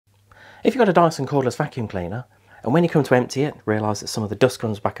If you've got a Dyson cordless vacuum cleaner, and when you come to empty it, realise that some of the dust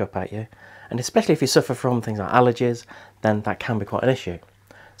comes back up at you, and especially if you suffer from things like allergies, then that can be quite an issue.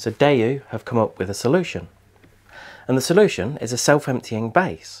 So Dayoo have come up with a solution. And the solution is a self-emptying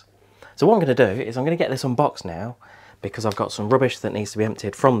base. So what I'm going to do is I'm going to get this unboxed now, because I've got some rubbish that needs to be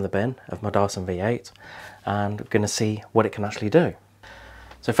emptied from the bin of my Dyson V8, and we're going to see what it can actually do.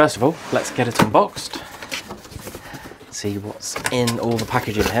 So first of all, let's get it unboxed, see what's in all the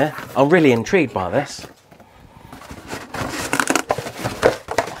packaging here. I'm really intrigued by this.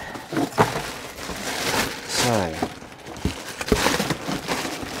 So,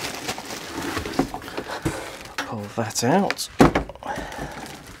 pull that out.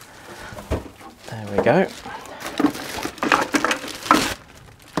 There we go.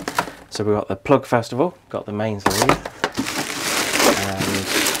 So we've got the plug first of all, got the mains lead, and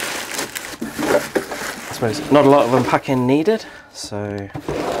I suppose not a lot of unpacking needed, so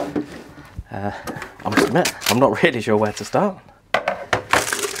I must admit I'm not really sure where to start. But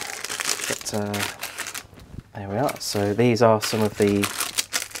there we are. So these are some of the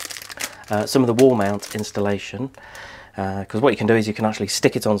wall mount installation, because what you can do is you can actually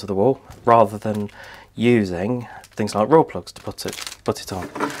stick it onto the wall rather than using things like raw plugs to put it on,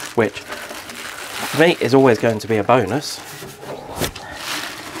 which for me is always going to be a bonus.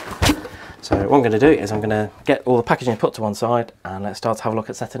 So what I'm going to do is I'm going to get all the packaging put to one side, and let's start to have a look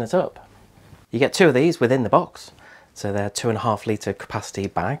at setting it up. You get 2 of these within the box, so they're 2.5 litre capacity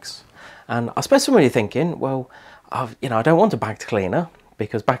bags. And I suppose some of you are thinking, well, I don't want a bagged cleaner,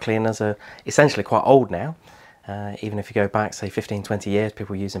 because bag cleaners are essentially quite old now. Even if you go back, say 15-20 years,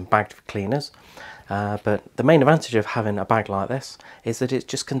 people were using bagged cleaners. But the main advantage of having a bag like this is that it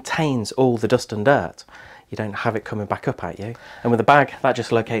just contains all the dust and dirt. You don't have it coming back up at you. And with a bag, that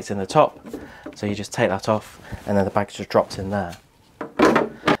just locates in the top. So you just take that off, and then the bag just drops in there.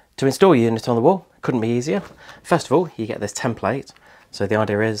 To install your unit on the wall, couldn't be easier. First of all, you get this template. So the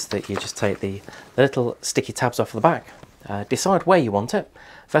idea is that you just take the little sticky tabs off the back. Decide where you want it.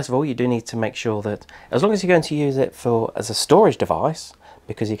 First of all, you do need to make sure that, as long as you're going to use it as a storage device,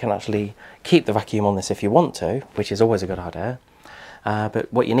 because you can actually keep the vacuum on this if you want to, which is always a good idea.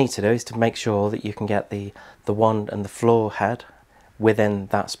 But what you need to do is to make sure that you can get the wand and the floor head within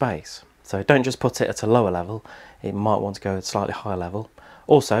that space. So don't just put it at a lower level, it might want to go at a slightly higher level.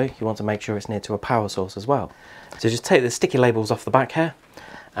 Also, you want to make sure it's near to a power source as well. So just take the sticky labels off the back here,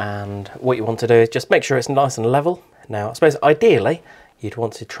 and what you want to do is just make sure it's nice and level. Now, I suppose ideally, you'd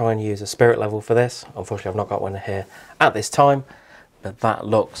want to try and use a spirit level for this. Unfortunately, I've not got one here at this time, but that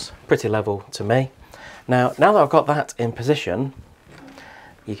looks pretty level to me. Now that I've got that in position,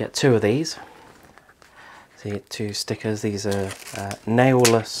 you get 2 of these. So you get 2 stickers. These are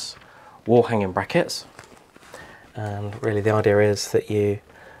nail-less wall hanging brackets. And really the idea is that you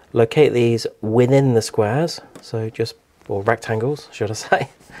locate these within the squares, or rectangles, should I say.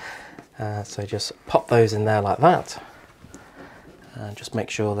 So just pop those in there like that, and just make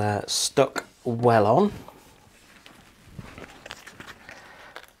sure they're stuck well on.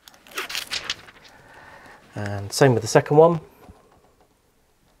 And same with the second one.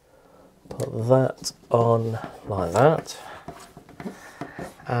 Put that on like that,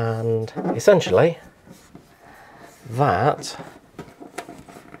 and essentially that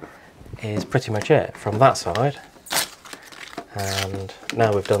is pretty much it from that side. And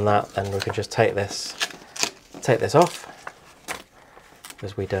now we've done that, then we can just take this off,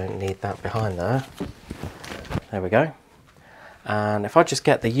 because we don't need that behind there. There we go. And if I just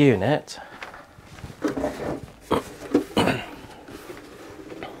get the unit,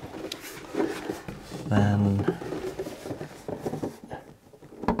 then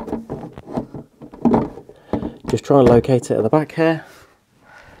just try and locate it at the back here.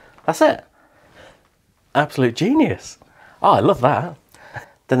 That's it. Absolute genius. Oh, I love that.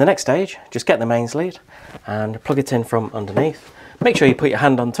 Then the next stage, just get the mains lead and plug it in from underneath. Make sure you put your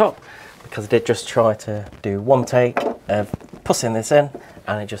hand on top, because I did just try to do one take of pussing this in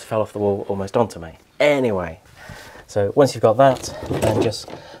and it just fell off the wall almost onto me. Anyway, so once you've got that, then just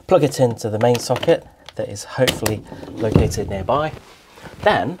plug it into the main socket that is hopefully located nearby.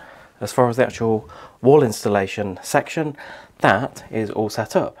 Then, as far as the actual wall installation section, that is all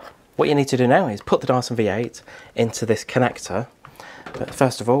set up. What you need to do now is put the Dyson V8 into this connector, but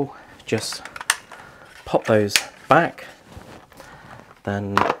first of all, just pop those back.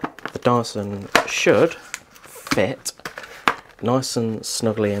 Then the Dyson should fit nice and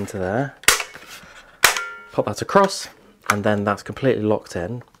snugly into there. Pop that across, and then that's completely locked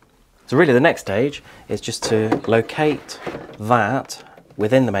in. So really the next stage is just to locate that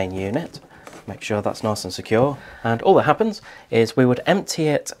within the main unit. make sure that's nice and secure. And all that happens is we would empty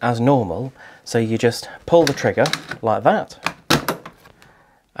it as normal. So you just pull the trigger like that,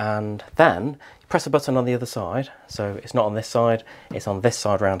 and then you press a button on the other side. So it's not on this side, it's on this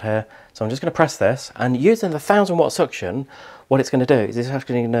side around here. So I'm just going to press this, and using the 1000-watt suction, what it's going to do is it's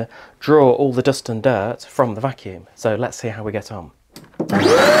actually going to draw all the dust and dirt from the vacuum. So let's see how we get on.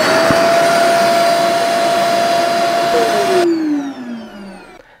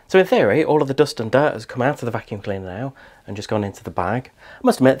 So in theory, all of the dust and dirt has come out of the vacuum cleaner now and just gone into the bag. I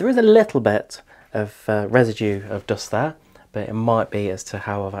must admit, there is a little bit of residue of dust there, but it might be as to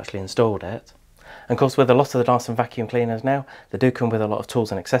how I've actually installed it. And of course, with a lot of the Dyson vacuum cleaners now, they do come with a lot of tools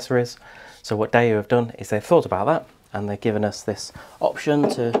and accessories. So what Dayoo have done is they've thought about that, and they've given us this option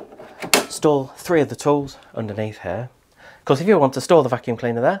to store 3 of the tools underneath here. Of course, if you want to store the vacuum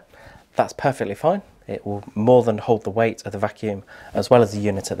cleaner there, that's perfectly fine. It will more than hold the weight of the vacuum as well as the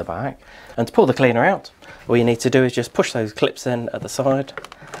unit at the back. And to pull the cleaner out, all you need to do is just push those clips in at the side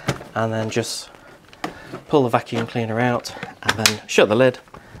and then just pull the vacuum cleaner out and then shut the lid.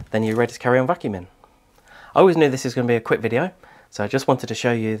 Then you're ready to carry on vacuuming. I always knew this was going to be a quick video, so I just wanted to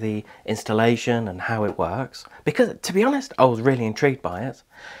show you the installation and how it works, because to be honest, I was really intrigued by it.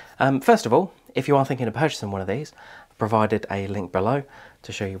 First of all, if you are thinking of purchasing one of these, I've provided a link below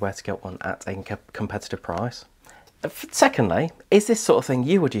to show you where to get one at a competitive price. Secondly, is this sort of thing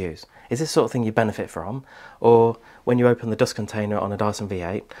you would use? Is this sort of thing you benefit from? Or when you open the dust container on a Dyson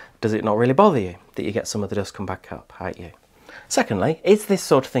V8, does it not really bother you that you get some of the dust come back up at you? Secondly, is this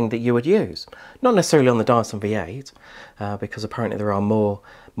sort of thing that you would use? Not necessarily on the Dyson V8, because apparently there are more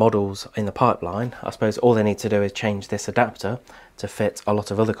models in the pipeline. I suppose all they need to do is change this adapter to fit a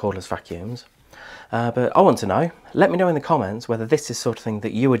lot of other cordless vacuums. But I want to know, let me know in the comments whether this is the sort of thing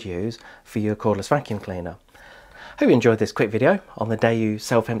that you would use for your cordless vacuum cleaner. Hope you enjoyed this quick video on the Dayoo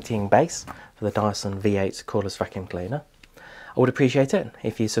self-emptying base for the Dyson V8 cordless vacuum cleaner. I would appreciate it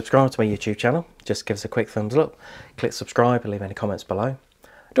if you subscribe to my YouTube channel. Just give us a quick thumbs up, click subscribe and leave any comments below.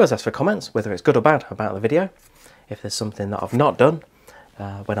 I do always ask for comments, whether it's good or bad about the video. If there's something that I've not done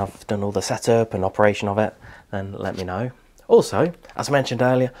when I've done all the setup and operation of it, then let me know. Also, as I mentioned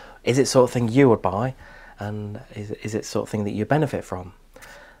earlier, is it sort of thing you would buy, and is it sort of thing that you benefit from?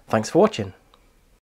 Thanks for watching.